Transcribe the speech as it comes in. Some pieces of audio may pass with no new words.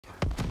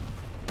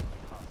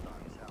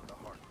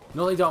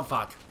No, they don't.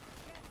 Fuck.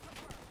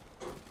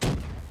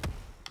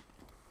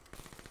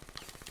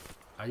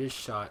 I just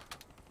shot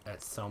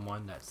at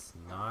someone that's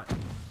not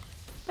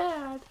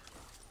bad.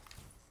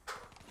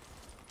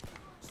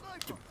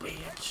 You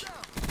bitch.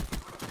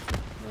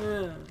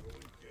 Yeah.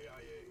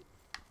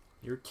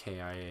 You're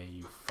KIA,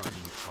 you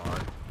fucking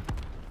card.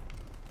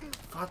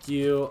 Fuck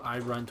you. I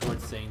run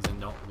towards things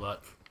and don't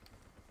look.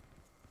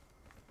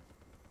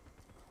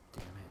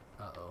 Damn it.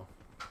 Uh-oh.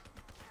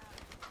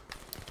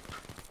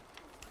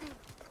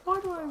 Why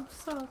do I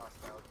suck?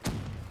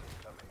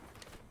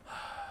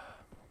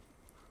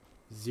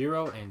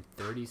 0 and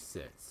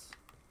 36.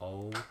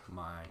 Oh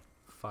my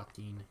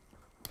fucking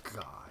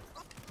god.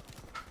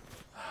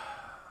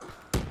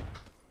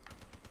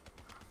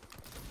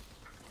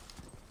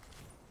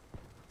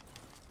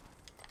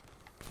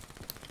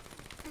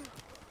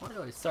 Why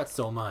do I suck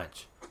so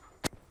much?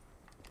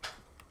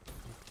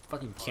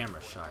 Fucking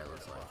camera shy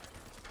looks like.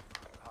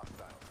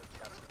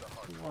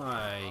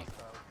 Why?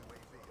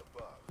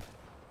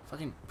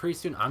 Fucking pretty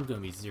soon I'm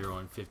gonna be 0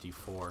 and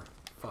 54.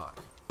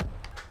 Fuck.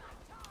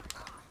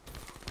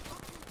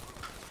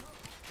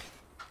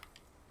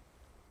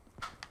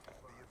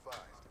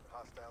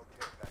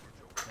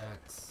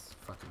 That's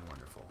fucking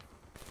wonderful.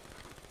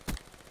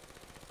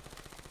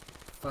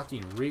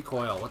 Fucking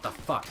recoil, what the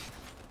fuck?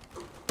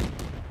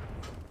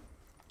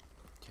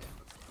 Okay,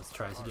 let's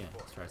try this again.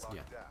 Let's try this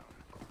again.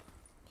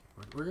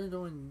 We're gonna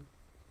go in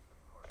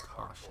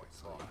cautiously.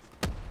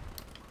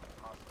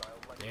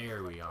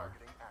 There we are.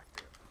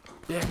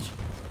 Bitch!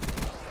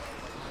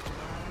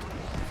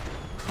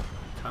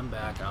 Come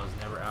back, I was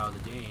never out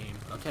of the game.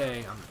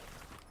 Okay, I'm...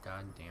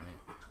 God damn it.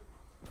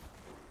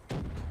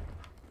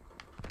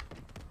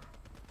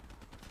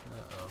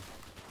 Uh-oh.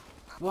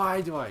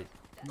 Why do I...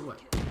 What?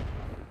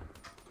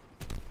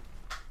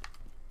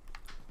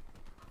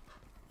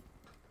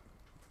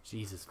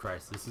 Jesus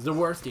Christ, this is the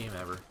worst game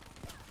ever.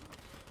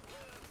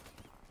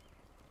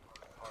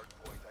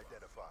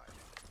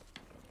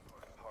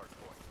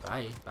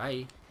 Bye,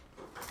 bye.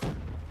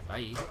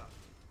 Bye.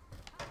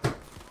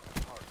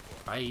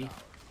 Bye.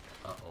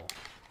 Uh-oh.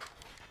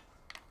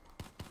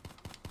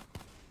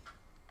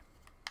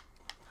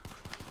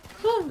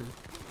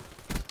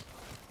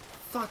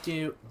 Fuck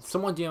you.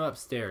 Someone get him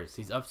upstairs.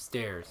 He's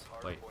upstairs.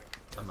 Wait,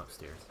 I'm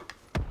upstairs.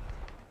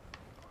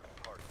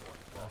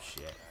 Oh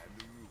shit.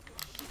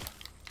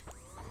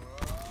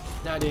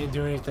 That didn't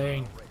do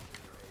anything.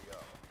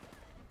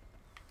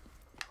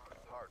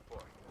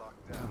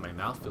 Oh, my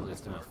mouth feels like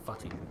it's gonna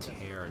fucking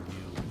tear a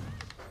new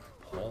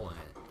hole in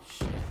it.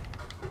 Shit.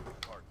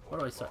 Why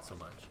do I suck so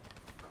much?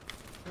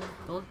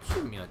 Don't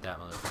shoot me like that,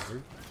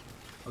 motherfucker.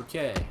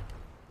 Okay.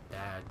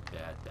 Bad,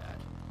 bad, bad.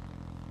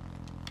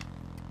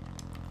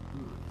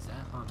 Ooh, is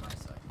that on my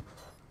side?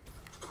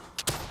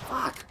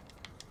 Fuck!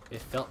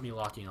 It felt me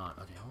locking on.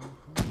 Okay, hold on,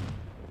 hold on.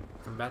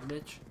 Come back,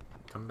 bitch.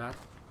 Come back.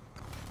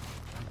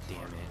 God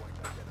damn it.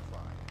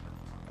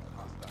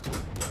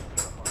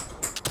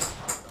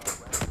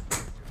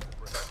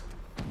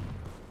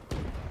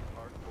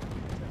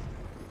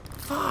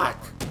 Fuck!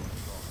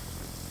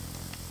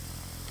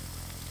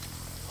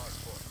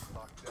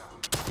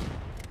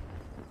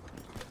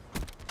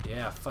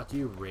 Yeah, fuck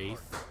you,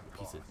 Wraith.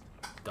 Piece of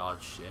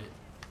dog shit.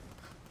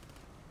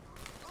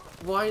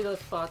 Why the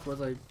fuck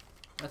was I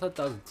thought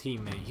that was a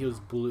teammate. He was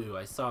blue.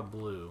 I saw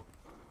blue.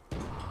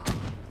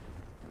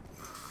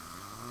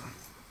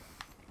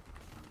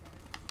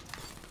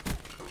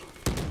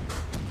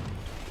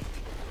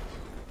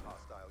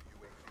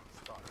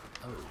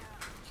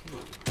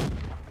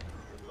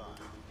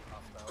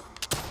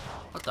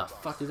 What the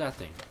fuck is that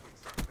thing?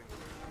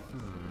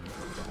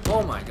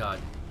 Oh my god.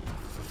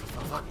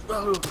 Fuck.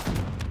 Oh.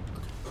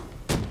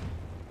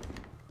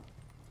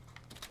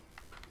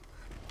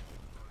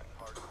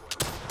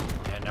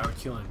 Yeah, now we're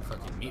killing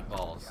fucking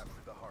meatballs.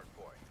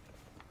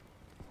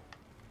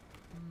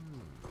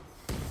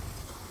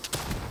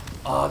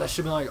 Oh, that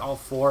should have been like all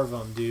 4 of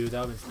them, dude.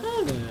 That was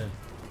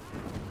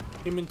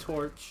Human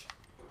Torch.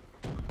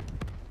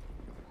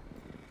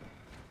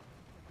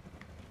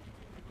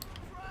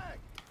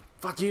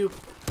 Fuck you!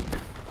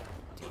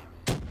 Damn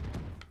it.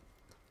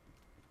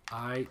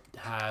 I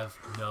have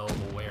no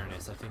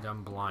awareness. I think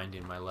I'm blind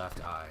in my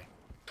left eye.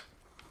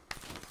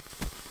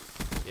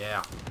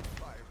 Yeah.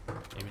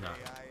 Maybe not.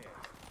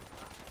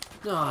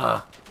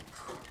 Ah!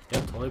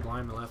 Yep, totally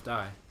blind in my left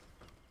eye.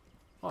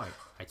 Oh,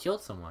 I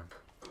killed someone.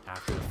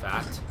 After the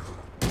fact.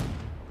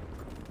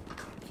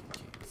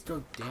 Okay, let's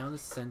go down the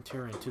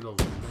center and to the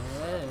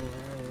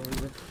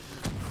left.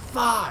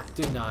 Fuck!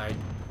 Denied.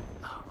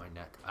 Oh, my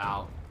neck.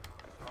 Ow.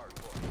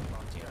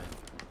 Damn it.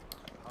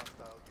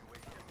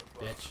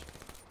 Bitch.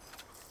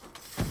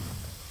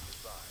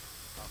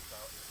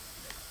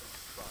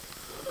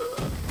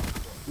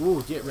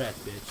 Ooh, get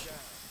wrecked, bitch.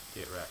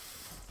 Get wrecked.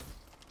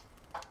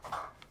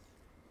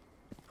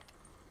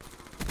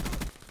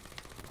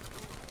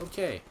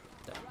 Okay.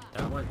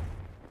 That one.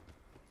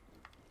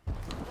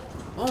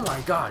 Oh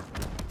my god!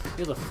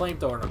 There's a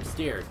flamethrower and I'm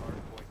scared.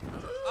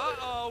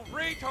 Uh-oh,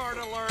 retard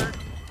alert!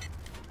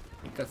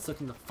 Got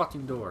stuck in the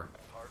fucking door.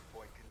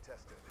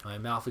 My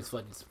mouth is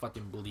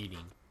fucking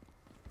bleeding.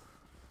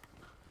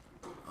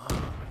 Oh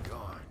my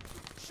god.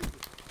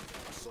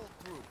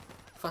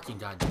 Fucking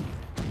goddamn.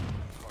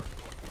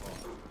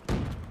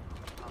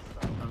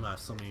 I'm gonna have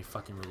so many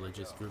fucking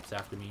religious groups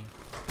after me.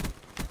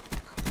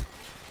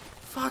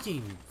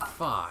 Fucking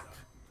fuck.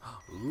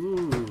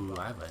 Ooh,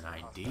 I have an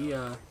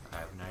idea.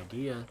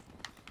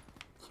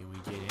 Can we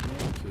get in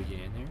there? Can we get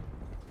in there?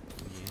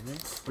 Can we get in there?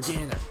 We're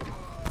getting in there.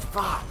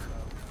 Fuck.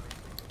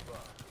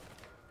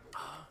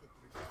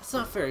 That's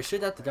not fair. I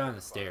should have the guy on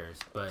the stairs,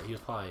 but he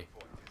was probably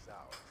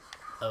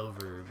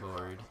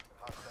overboard.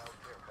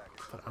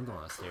 But I'm going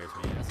on the stairs,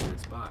 man. That's a good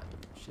spot.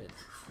 Shit.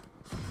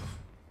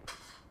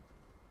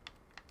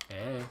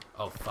 Hey.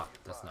 Oh, fuck.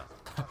 That's not.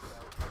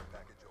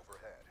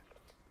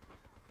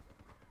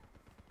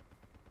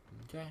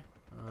 Okay.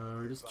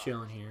 We're just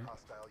chilling here.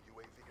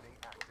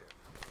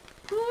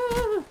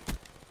 Woo!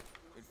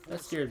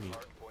 That scared me.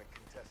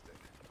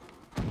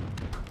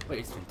 Wait,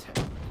 it's been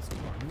 10.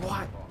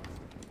 What?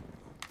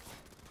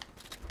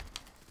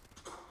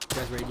 You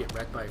guys ready to get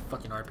wrecked by a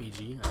fucking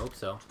RPG? I hope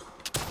so.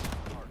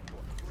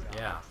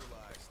 Yeah.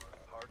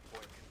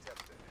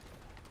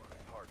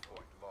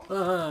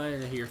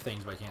 I hear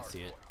things, but I can't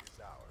see it.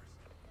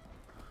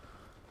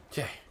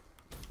 Okay.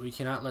 We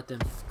cannot let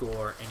them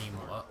score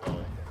anymore.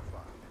 Uh-oh.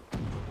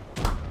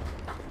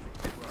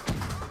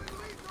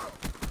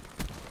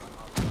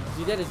 Is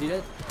he dead? Is he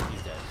dead?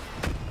 He's dead.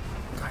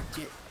 God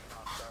damn.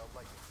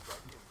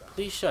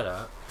 Please shut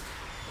up.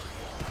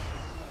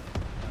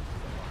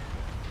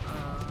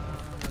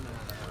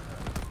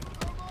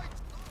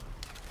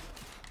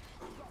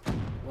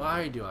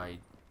 Why do I...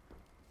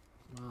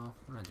 Well,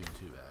 we're not doing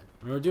too bad.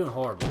 I mean, we're doing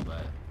horrible,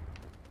 but...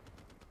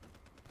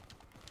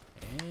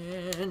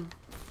 And...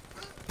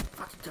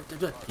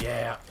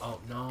 Yeah! Oh,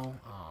 no.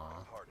 Aw.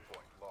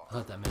 I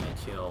let that man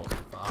kill.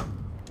 Fuck.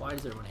 Why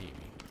does everyone hate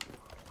me?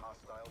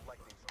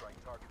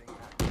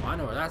 Oh, I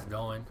know where that's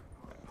going.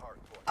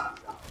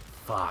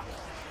 Fuck.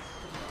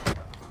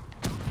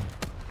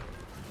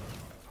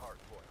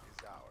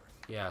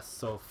 Yeah,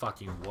 so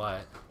fucking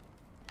what?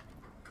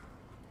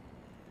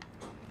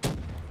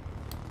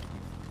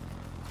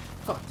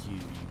 Fuck you,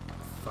 you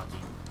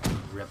fucking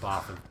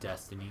rip-off of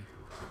Destiny.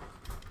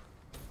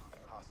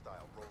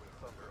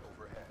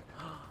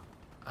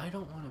 I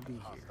don't want to be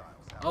here.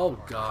 Oh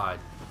god.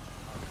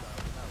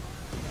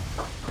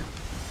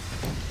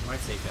 Might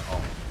save it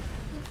all.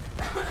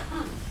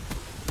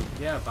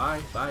 Yeah,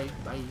 bye.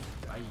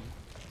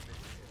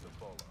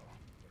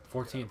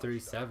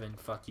 1437.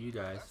 Fuck you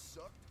guys.